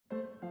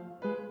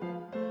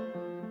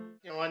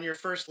on your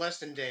first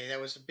lesson day,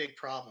 that was a big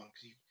problem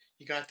because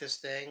you got this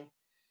thing,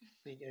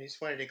 you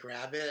just wanted to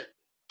grab it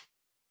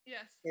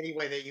Yes. any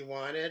way that you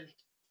wanted.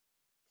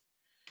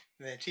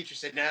 And the teacher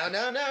said, no,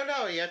 no, no,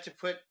 no. You have to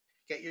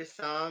get your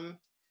thumb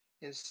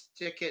and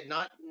stick it,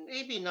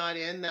 maybe not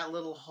in that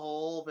little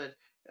hole, but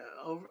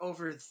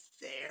over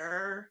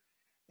there.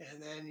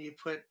 And then you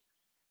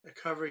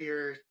cover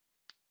your,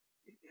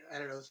 I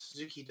don't know,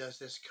 Suzuki does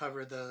this,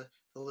 cover the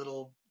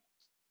little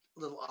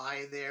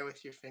eye there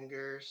with your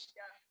fingers.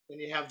 Yeah. Then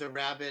you have the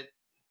rabbit.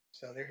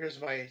 So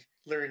here's my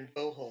learned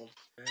bow hold.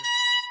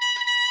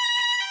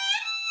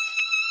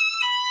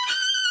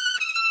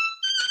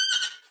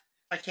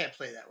 I can't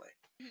play that way.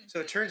 So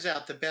it turns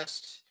out the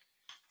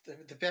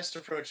best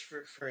approach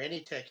for any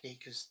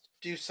technique is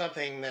do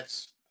something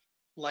that's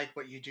like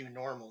what you do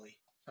normally.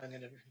 I'm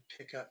going to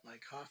pick up my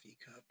coffee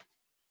cup.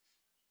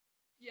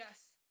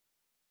 Yes.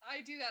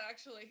 I do that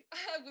actually.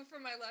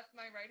 From my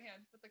right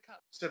hand with the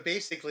cup. So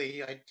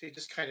basically, I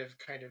just kind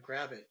of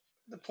grab it.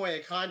 The point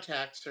of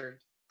contacts are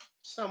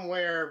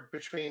somewhere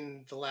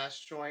between the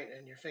last joint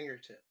and your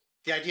fingertip.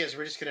 The idea is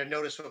we're just going to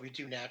notice what we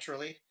do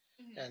naturally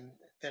and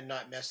then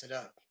not mess it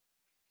up.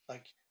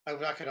 Like, I'm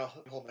not going to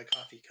hold my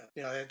coffee cup.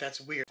 That's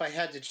weird. If I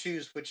had to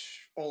choose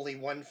which only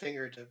one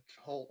finger to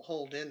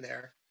hold in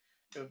there,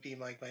 it would be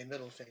like my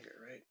middle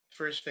finger, right?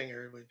 First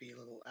finger would be a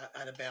little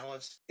out of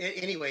balance.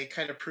 Anyway, it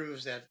kind of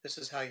proves that this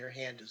is how your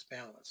hand is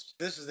balanced.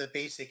 This is the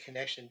basic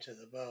connection to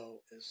the bow,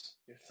 is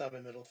your thumb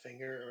and middle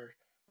finger,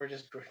 or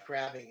just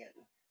grabbing it.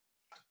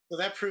 So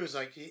that proves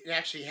like you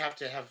actually have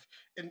to have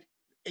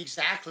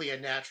exactly a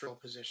natural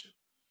position.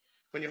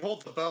 When you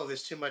hold the bow,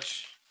 there's too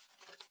much.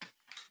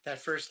 That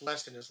first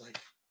lesson is like,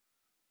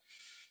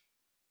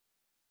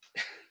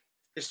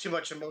 there's too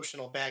much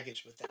emotional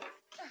baggage with that.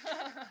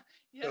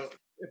 Yes. So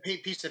a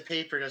piece of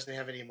paper doesn't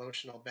have any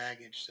emotional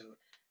baggage, so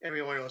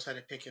everyone knows how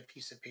to pick a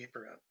piece of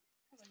paper up.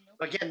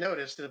 Again,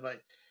 notice that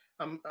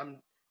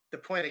the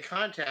point of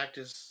contact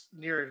is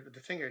near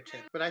the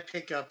fingertip, but I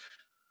pick up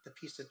the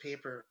piece of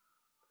paper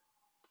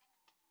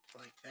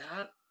like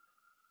that.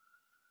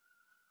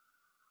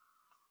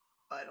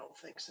 I don't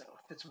think so.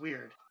 It's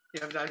weird. You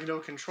have no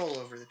control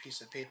over the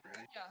piece of paper.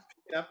 Right? Yeah.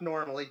 Pick it up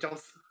normally.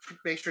 Don't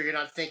make sure you're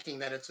not thinking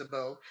that it's a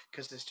bow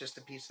because it's just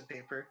a piece of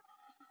paper.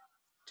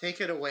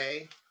 Take it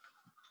away,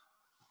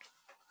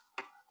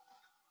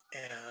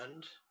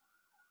 and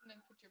then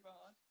put your bow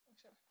on. Oh,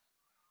 sure.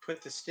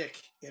 Put the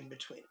stick in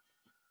between.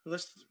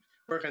 Let's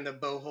work on the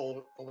bow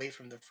hold away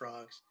from the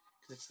frogs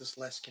because it's this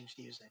less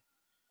confusing.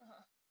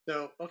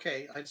 So,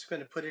 okay, I'm just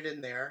going to put it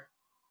in there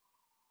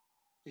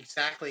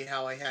exactly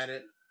how I had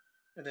it,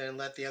 and then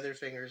let the other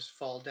fingers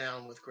fall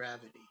down with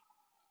gravity.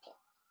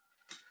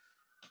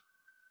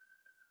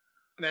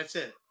 And that's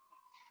it.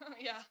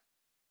 Yeah.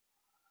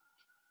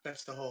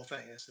 That's the whole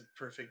thing. That's the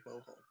perfect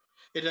bow hold.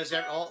 It does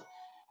all.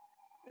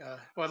 Well,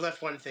 I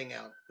left one thing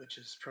out, which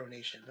is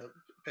pronation,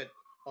 but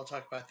I'll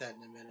talk about that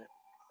in a minute.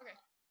 Okay.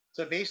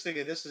 So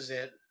basically, this is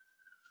it.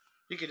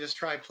 You could just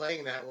try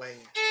playing that way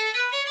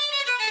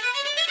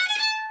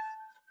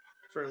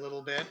for a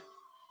little bit. And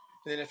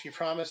then if you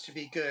promise to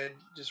be good,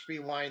 just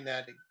rewind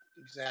that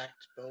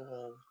exact bow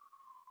hold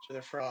to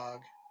the frog.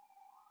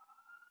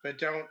 But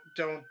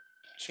don't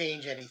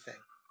change anything.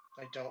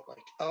 I don't like,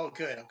 oh,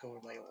 good, I'll go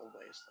with my old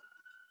ways.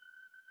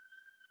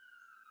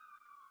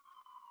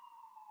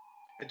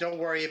 And don't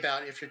worry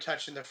about if you're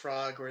touching the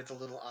frog or the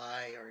little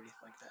eye or anything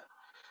like that.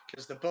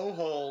 Because the bow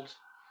hold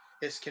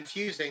is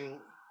confusing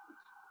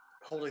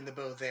holding the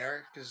bow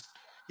there because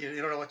you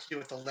don't know what to do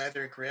with the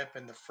leather grip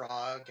and the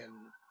frog and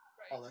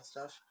all that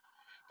stuff.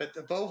 But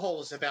the bow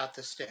hold is about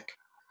the stick.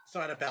 It's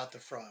not about the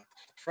frog.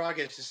 The frog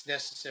is just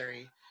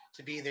necessary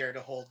to be there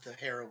to hold the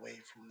hair away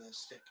from the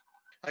stick.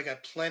 I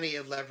got plenty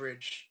of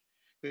leverage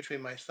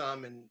between my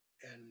thumb and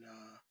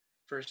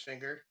first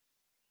finger.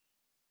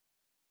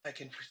 I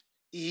can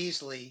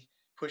easily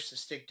push the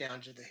stick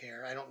down to the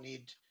hair. I don't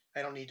need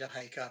to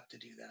hike up to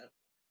do that.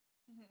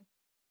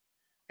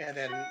 And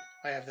then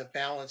I have the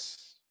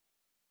balance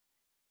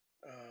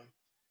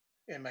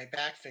in my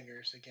back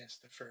fingers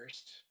against the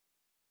first.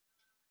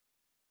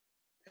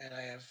 And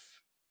I have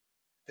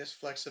this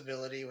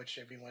flexibility, which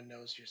everyone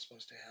knows you're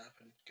supposed to have,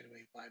 and get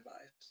away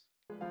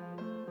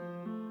bye-byes.